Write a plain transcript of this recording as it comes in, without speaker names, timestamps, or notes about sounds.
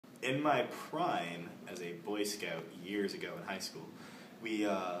in my prime as a Boy Scout years ago in high school, we,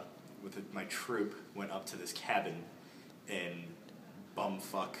 with my troop, went up to this cabin in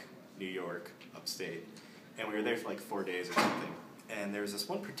bumfuck New York, upstate, and we were there for like 4 days or something. And there was this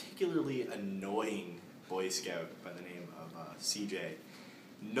one particularly annoying Boy Scout by the name of CJ.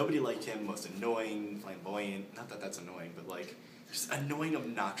 Nobody liked him, most annoying, flamboyant, not that that's annoying, but like, just annoying,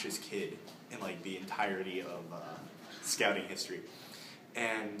 obnoxious kid in like the entirety of scouting history.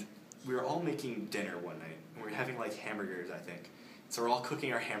 And we were all making dinner one night, and we were having like hamburgers, I think. So we're all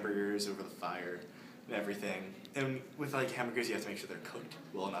cooking our hamburgers over the fire and everything. And with like hamburgers, you have to make sure they're cooked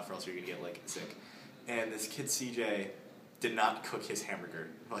well enough or else you're gonna get like sick. And this kid CJ did not cook his hamburger.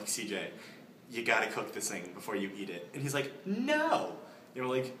 We're like, CJ, you gotta cook this thing before you eat it. And he's like, no! And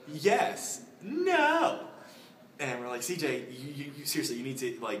we're like, yes, no! And we're like, CJ, you seriously, you need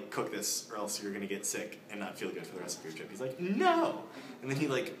to like cook this or else you're gonna get sick and not feel good for the rest of your trip. He's like, no! And then he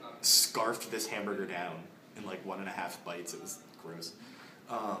like scarfed this hamburger down in like 1.5 bites. It was gross.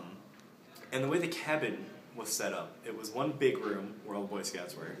 And the way the cabin was set up, it was one big room where all the Boy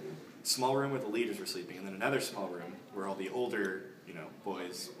Scouts were, small room where the leaders were sleeping, and then another small room where all the older,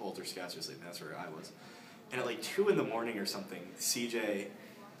 boys, older Scouts were sleeping. That's where I was. And at like 2 in the morning or something, CJ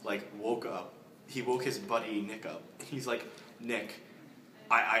like woke up. He woke his buddy Nick up. He's like, Nick,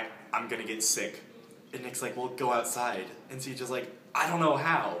 I'm gonna get sick. And Nick's like, well, go outside. And CJ's like, I don't know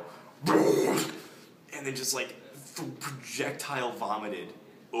how. And then just like projectile vomited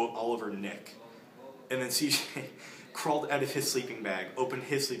all over Nick. And then CJ crawled out of his sleeping bag, opened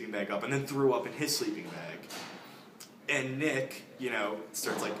his sleeping bag up, and then threw up in his sleeping bag. And Nick,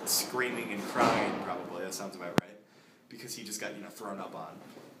 starts like screaming and crying, probably, that sounds about right, because he just got, thrown up on.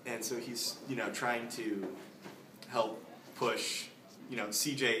 And so he's, trying to help push,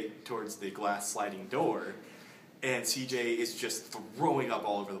 CJ towards the glass sliding door, and CJ is just throwing up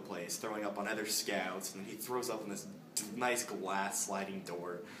all over the place, throwing up on other scouts, and then he throws up on this nice glass sliding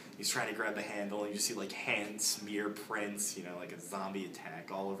door. He's trying to grab the handle, and you just see like hand smear prints, like a zombie attack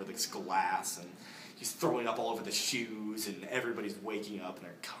all over this glass, and he's throwing up all over the shoes, and everybody's waking up and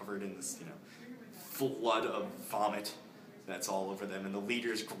they're covered in this, flood of vomit that's all over them. And the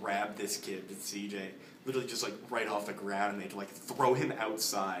leaders grab this kid, CJ, literally just like right off the ground, and they like throw him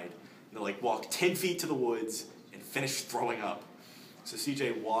outside. And they like walk 10 feet to the woods and finish throwing up. So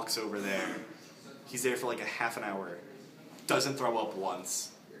CJ walks over there. He's there for like a half an hour, doesn't throw up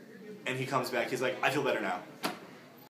once, and he comes back. He's like, I feel better now.